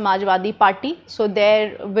Bahujan Samajwadi Party. So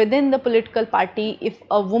there within the political party, if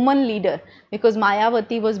a woman leader, because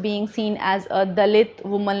Mayawati was being seen as a Dalit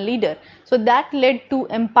woman leader, so that led to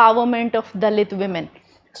empowerment of Dalit women.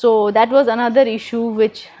 So that was another issue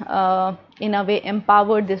which in a way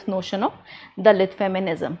empowered this notion of Dalit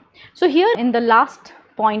feminism. So here in the last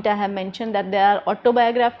point I have mentioned that there are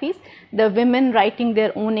autobiographies, the women writing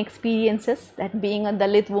their own experiences, that being a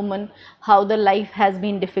Dalit woman, how the life has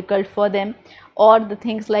been difficult for them, or the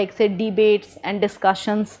things like say debates and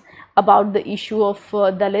discussions about the issue of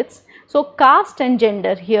Dalits. So caste and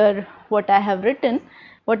gender, here what I have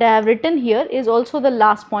written here is also the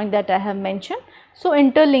last point that I have mentioned. So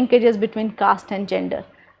interlinkages between caste and gender.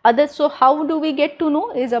 So how do we get to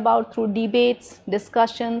know is about through debates,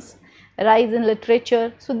 discussions, rise in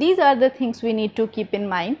literature. So these are the things we need to keep in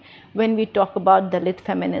mind when we talk about Dalit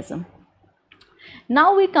feminism.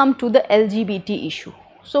 Now we come to the LGBT issue.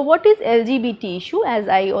 So what is LGBT issue? As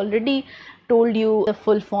I already told you, the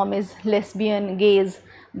full form is lesbian, gays,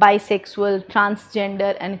 bisexual,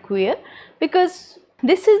 transgender and queer, because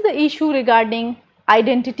this is the issue regarding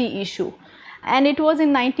identity issue. And it was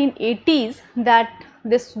in 1980s that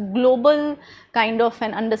this global kind of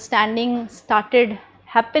an understanding started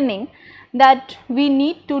happening that we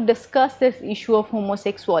need to discuss this issue of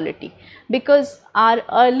homosexuality, because our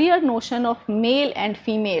earlier notion of male and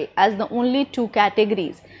female as the only two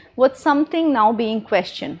categories was something now being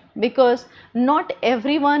questioned, because not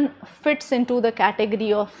everyone fits into the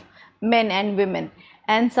category of men and women.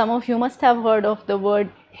 And some of you must have heard of the word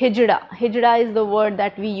hijra. Hijra is the word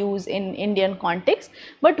that we use in Indian context,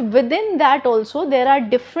 but within that also there are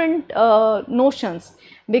different notions,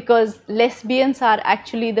 because lesbians are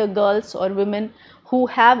actually the girls or women who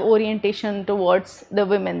have orientation towards the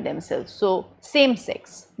women themselves. So same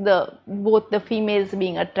sex, both the females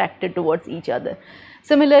being attracted towards each other.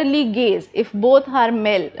 Similarly, gays, if both are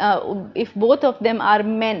male, if both of them are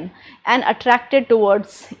men and attracted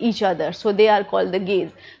towards each other, so they are called the gays.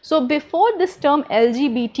 So before this term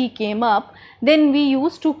LGBT came up, then we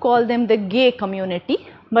used to call them the gay community,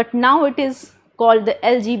 but now it is called the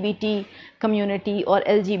LGBT community or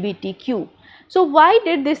LGBTQ. So why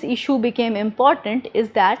did this issue become important is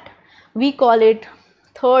that we call it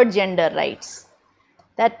third gender rights,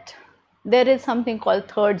 that there is something called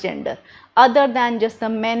third gender other than just the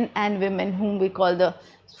men and women whom we call the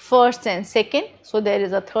first and second. So there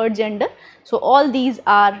is a third gender. So all these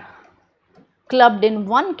are clubbed in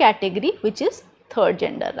one category, which is third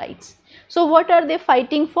gender rights. So what are they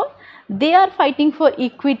fighting for? They are fighting for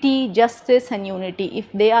equity, justice and unity.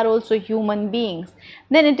 If they are also human beings,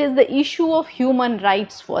 then it is the issue of human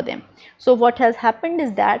rights for them. So what has happened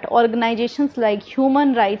is that organizations like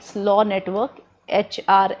Human Rights Law Network,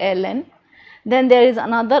 HRLN, then there is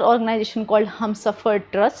another organization called Humsafar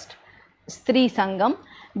Trust, Stri Sangam.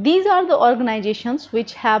 These are the organizations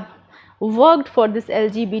which have worked for this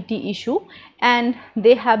LGBT issue, and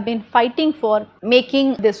they have been fighting for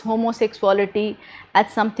making this homosexuality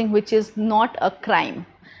as something which is not a crime.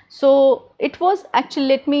 So it was actually,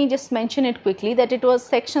 let me just mention it quickly, that it was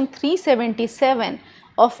section 377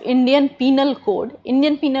 of Indian Penal Code.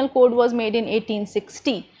 Indian Penal Code was made in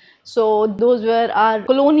 1860. So those were our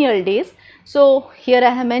colonial days. So here I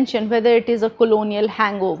have mentioned whether it is a colonial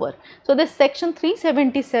hangover. So this section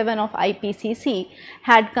 377 of IPCC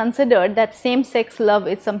had considered that same-sex love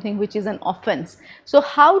is something which is an offense. So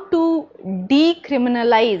how to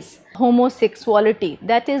decriminalize homosexuality,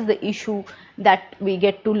 that is the issue that we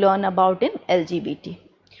get to learn about in LGBT.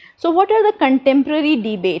 So what are the contemporary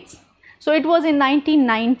debates? So it was in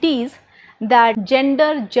 1990s that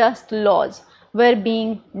gender just laws were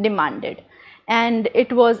being demanded, and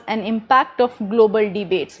it was an impact of global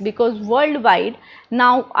debates, because worldwide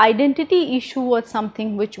now identity issue was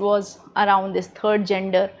something which was around this third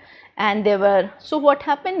gender. And there were, so what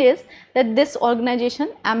happened is that this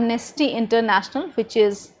organization Amnesty International, which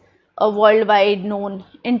is a worldwide known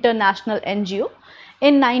international NGO,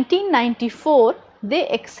 in 1994 they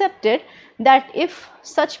accepted that if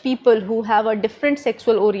such people who have a different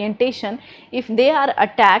sexual orientation, if they are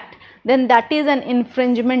attacked, then that is an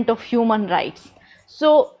infringement of human rights.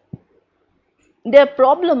 So their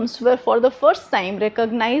problems were for the first time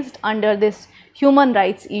recognized under this human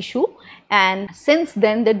rights issue, and since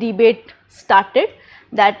then the debate started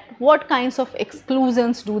that what kinds of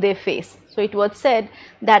exclusions do they face. So it was said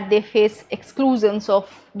that they face exclusions of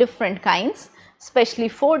different kinds, especially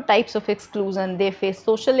 4 types of exclusion. They face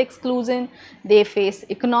social exclusion, they face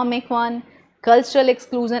economic one, cultural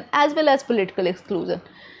exclusion, as well as political exclusion.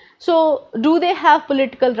 So do they have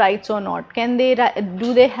political rights or not?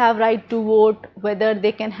 Do they have right to vote? Whether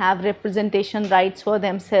they can have representation rights for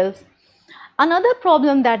themselves? Another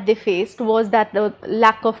problem that they faced was that the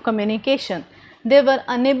lack of communication. They were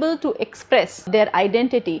unable to express their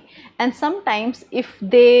identity, and sometimes if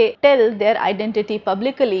they tell their identity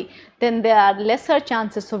publicly, then there are lesser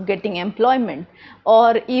chances of getting employment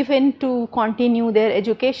or even to continue their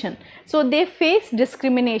education. So they face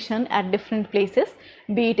discrimination at different places,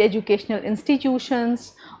 be it educational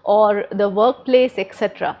institutions or the workplace,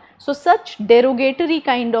 etc. So such derogatory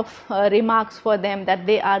kind of remarks for them that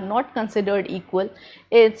they are not considered equal.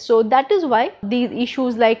 So that is why these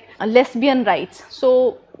issues like lesbian rights.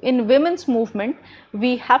 So in women's movement,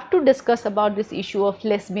 we have to discuss about this issue of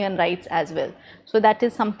lesbian rights as well. So that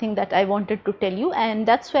is something that I wanted to tell you, and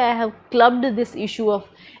that's why I have clubbed this issue of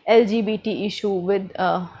LGBT issue with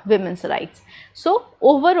women's rights. So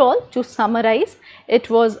overall, to summarize, it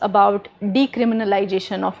was about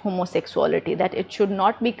decriminalization of homosexuality, that it should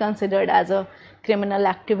not be considered as a criminal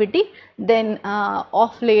activity. Then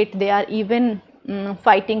of late they are even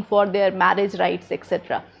fighting for their marriage rights,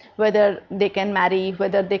 etc., whether they can marry,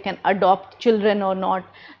 whether they can adopt children or not.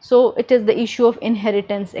 So it is the issue of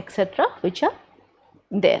inheritance, etc., which are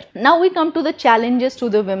there. Now we come to the challenges to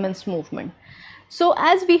the women's movement. So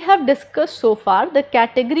as we have discussed so far, the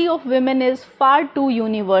category of women is far too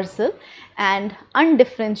universal and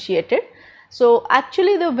undifferentiated. So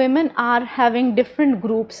actually the women are having different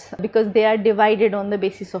groups because they are divided on the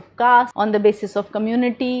basis of caste, on the basis of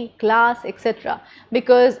community, class, etc.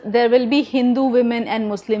 Because there will be Hindu women and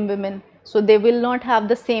Muslim women, so they will not have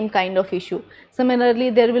the same kind of issue. Similarly,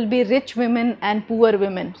 there will be rich women and poor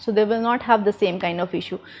women, so they will not have the same kind of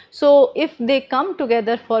issue. So if they come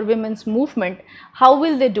together for women's movement, how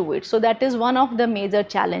will they do it? So that is one of the major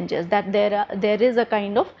challenges, that there is a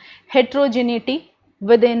kind of heterogeneity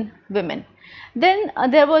within women. Then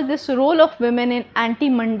there was this role of women in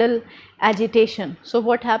anti-mandal agitation. So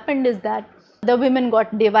what happened is that the women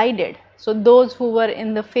got divided. So those who were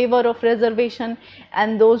in the favor of reservation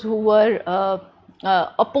and those who were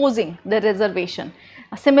opposing the reservation.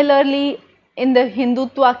 Similarly, in the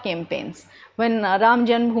Hindutva campaigns, when Ram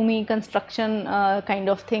Janmabhoomi construction kind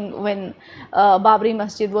of thing, when Babri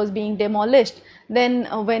Masjid was being demolished, then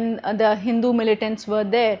when the Hindu militants were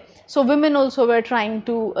there, so women also were trying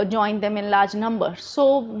to join them in large numbers.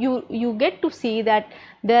 So you get to see that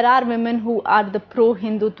there are women who are the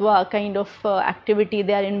pro-Hindutva kind of activity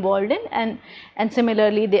they are involved in, and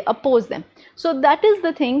similarly they oppose them. So that is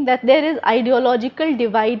the thing, that there is ideological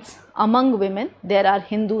divides among women. There are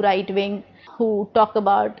Hindu right wing who talk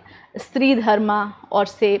about Stri Dharma, or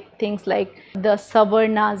say things like the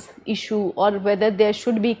Savarnas issue, or whether there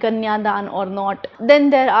should be Kanyadan or not. Then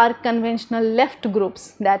there are conventional left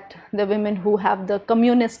groups, that the women who have the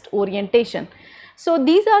communist orientation. So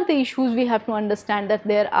these are the issues we have to understand, that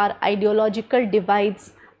there are ideological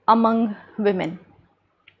divides among women.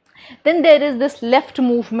 Then there is this left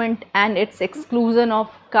movement and its exclusion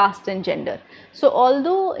of caste and gender. So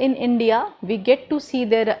although in India we get to see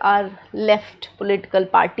there are left political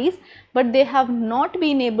parties, but they have not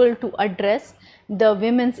been able to address the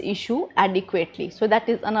women's issue adequately. So that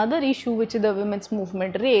is another issue which the women's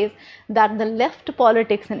movement raised, that the left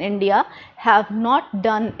politics in India have not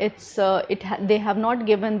done its, they have not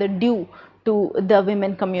given the due to the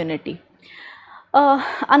women community.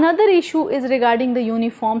 Another issue is regarding the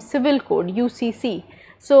Uniform Civil Code, UCC.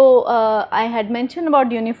 So I had mentioned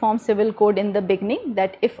about Uniform Civil Code in the beginning,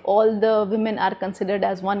 that if all the women are considered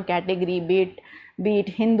as one category, be it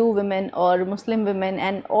Hindu women or Muslim women,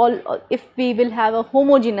 and all, if we will have a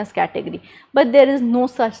homogeneous category, but there is no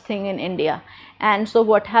such thing in India. And so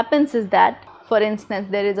what happens is that, for instance,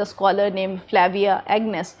 there is a scholar named Flavia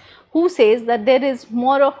Agnes who says that there is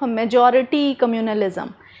more of a majority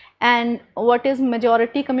communalism. And what is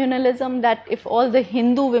majority communalism? That if all the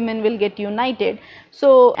Hindu women will get united,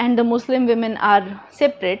 so, and the Muslim women are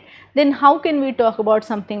separate, then how can we talk about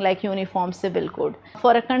something like Uniform Civil Code?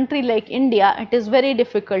 For a country like India, it is very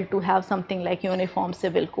difficult to have something like Uniform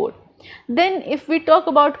Civil Code. Then if we talk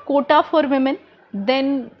about quota for women,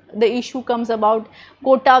 then the issue comes about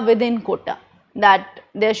quota within quota, that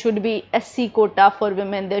there should be SC quota for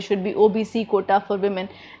women, there should be OBC quota for women,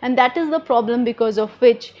 and that is the problem because of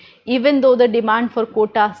which, even though the demand for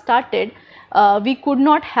quota started, we could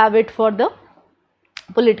not have it for the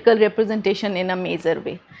political representation in a major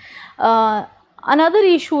way. Another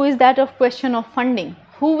issue is that of question of funding.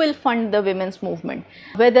 Who will fund the women's movement?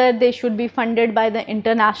 Whether they should be funded by the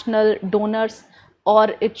international donors or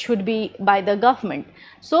it should be by the government.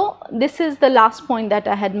 So this is the last point that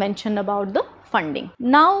I had mentioned about the funding.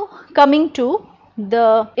 Now coming to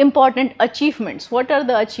the important achievements. What are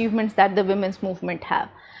the achievements that the women's movement have?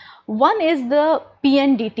 One is the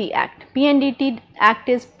PNDT Act. PNDT Act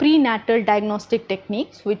is Prenatal Diagnostic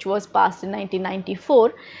Techniques, which was passed in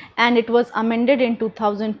 1994 and it was amended in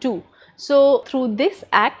 2002. So through this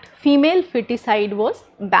act, female feticide was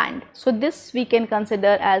banned. So this we can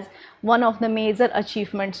consider as one of the major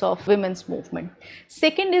achievements of women's movement.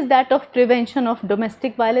 Second is that of Prevention of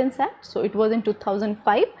Domestic Violence Act. So it was in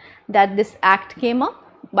 2005 that this act came up,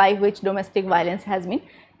 by which domestic violence has been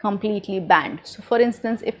completely banned. So for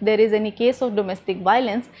instance, if there is any case of domestic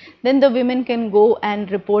violence, then the women can go and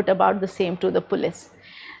report about the same to the police.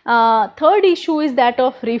 Third issue is that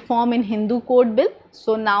of reform in Hindu Code Bill.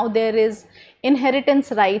 So now there is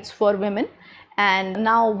inheritance rights for women, and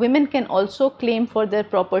now women can also claim for their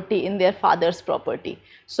property in their father's property.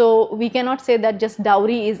 So we cannot say that just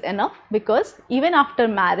dowry is enough, because even after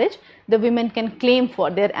marriage the women can claim for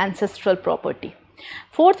their ancestral property.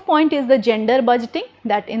 Fourth point is the gender budgeting,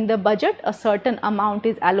 that in the budget a certain amount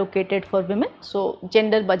is allocated for women. So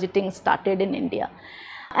gender budgeting started in India.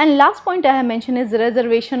 And last point I have mentioned is the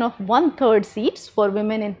reservation of 1/3 seats for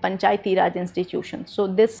women in Panchayati Raj institutions. So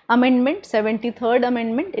this amendment, 73rd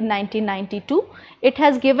amendment in 1992, it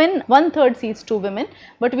has given 1/3 seats to women,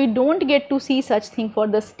 but we don't get to see such thing for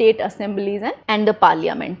the state assemblies and the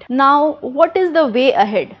parliament. Now what is the way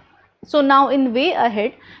ahead? So now in way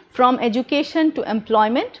ahead, from education to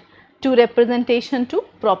employment to representation to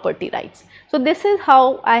property rights. So this is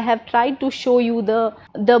how I have tried to show you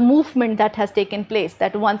the movement that has taken place,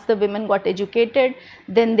 that once the women got educated,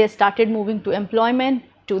 then they started moving to employment,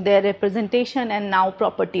 to their representation, and now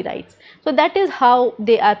property rights. So that is how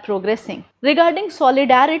they are progressing. Regarding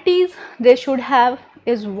solidarities, they should have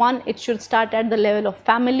is one, it should start at the level of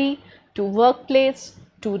family to workplace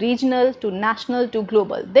to regional to national to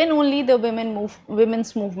global. Then only the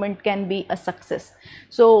women's movement can be a success.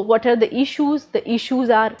 So what are the issues? The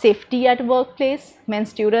issues are safety at workplace,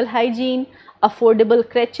 menstrual hygiene, affordable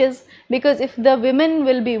crèches, because if the women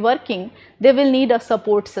will be working, they will need a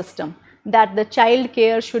support system, that the child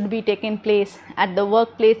care should be taken place at the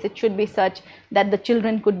workplace. It should be such that the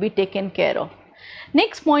children could be taken care of.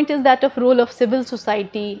 Next point is that of role of civil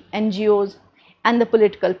society, NGOs, and the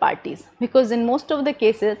political parties, because in most of the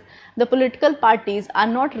cases the political parties are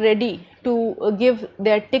not ready to give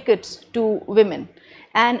their tickets to women,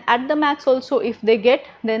 and at the max also if they get,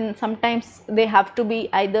 then sometimes they have to be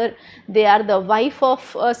either they are the wife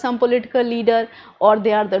of some political leader or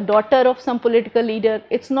they are the daughter of some political leader.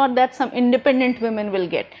 It's not that some independent women will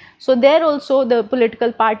get. So there also the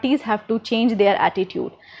political parties have to change their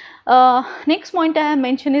attitude. Next point I have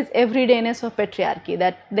mentioned is everydayness of patriarchy,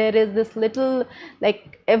 that there is this little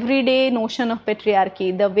like everyday notion of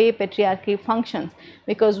patriarchy, the way patriarchy functions,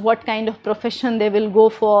 because what kind of profession they will go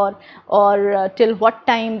for, or till what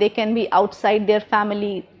time they can be outside their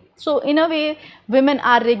family. So in a way women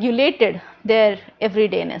are regulated their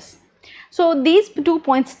everydayness. So these 2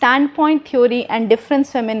 points, standpoint theory and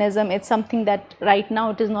difference feminism, it's something that right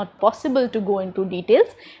now it is not possible to go into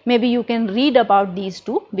details. Maybe you can read about these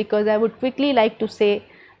two, because I would quickly like to say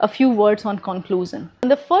a few words on conclusion.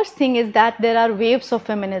 The first thing is that there are waves of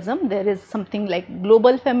feminism. There is something like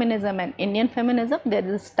global feminism and Indian feminism. There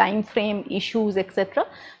is time frame, issues, etc.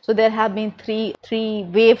 So there have been three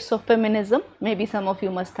waves of feminism. Maybe some of you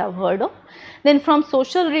must have heard of. Then from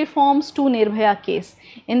social reforms to Nirbhaya case,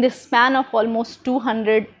 in this span of almost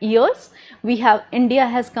 200 years, India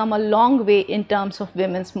has come a long way in terms of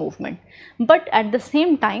women's movement. But at the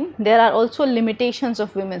same time, there are also limitations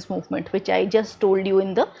of women's movement, which I just told you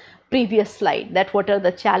in the previous slide, that what are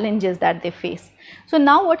the challenges that they face. So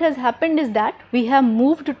now what has happened is that we have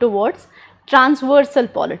moved towards transversal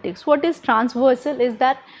politics. What is transversal is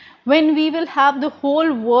that when we will have the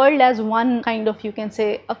whole world as one kind of, you can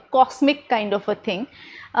say, a cosmic kind of a thing.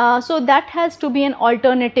 So that has to be an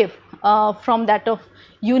alternative from that of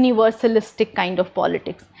universalistic kind of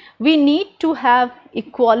politics. We need to have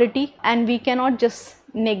equality and we cannot just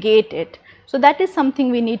negate it. So that is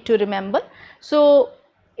something we need to remember. So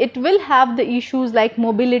it will have the issues like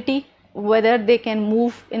mobility, whether they can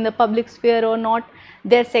move in the public sphere or not,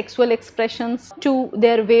 their sexual expressions to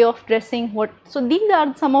their way of dressing. So these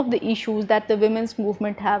are some of the issues that the women's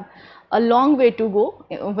movement have a long way to go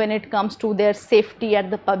when it comes to their safety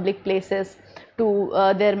at the public places, to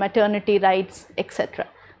their maternity rights, etc.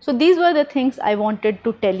 So these were the things I wanted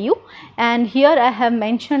to tell you, and here I have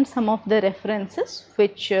mentioned some of the references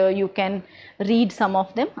which you can read some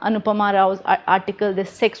of them. Anupama Rao's article, this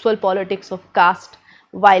sexual politics of caste,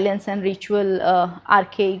 violence and ritual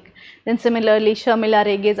archaic. Then similarly Sharmila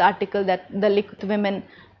Rege's article that the Likht women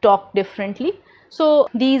talk differently. So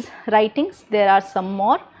these writings, there are some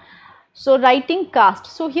more. So writing caste.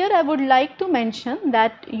 So here I would like to mention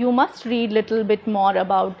that you must read little bit more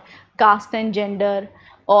about caste and gender,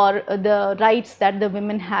 or the rights that the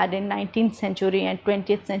women had in 19th century and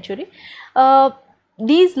 20th century.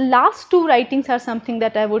 These last two writings are something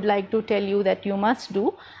that I would like to tell you that you must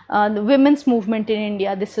do. The women's movement in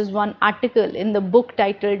India, this is one article in the book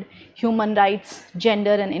titled Human Rights,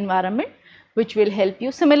 Gender and Environment, which will help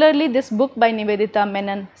you. Similarly, this book by Nivedita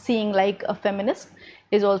Menon, Seeing Like a Feminist,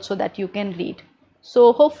 is also that you can read.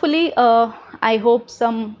 So hopefully I hope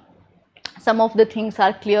some of the things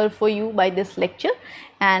are clear for you by this lecture,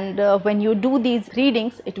 and when you do these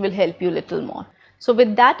readings, it will help you little more. So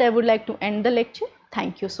with that, I would like to end the lecture.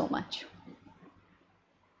 Thank you so much.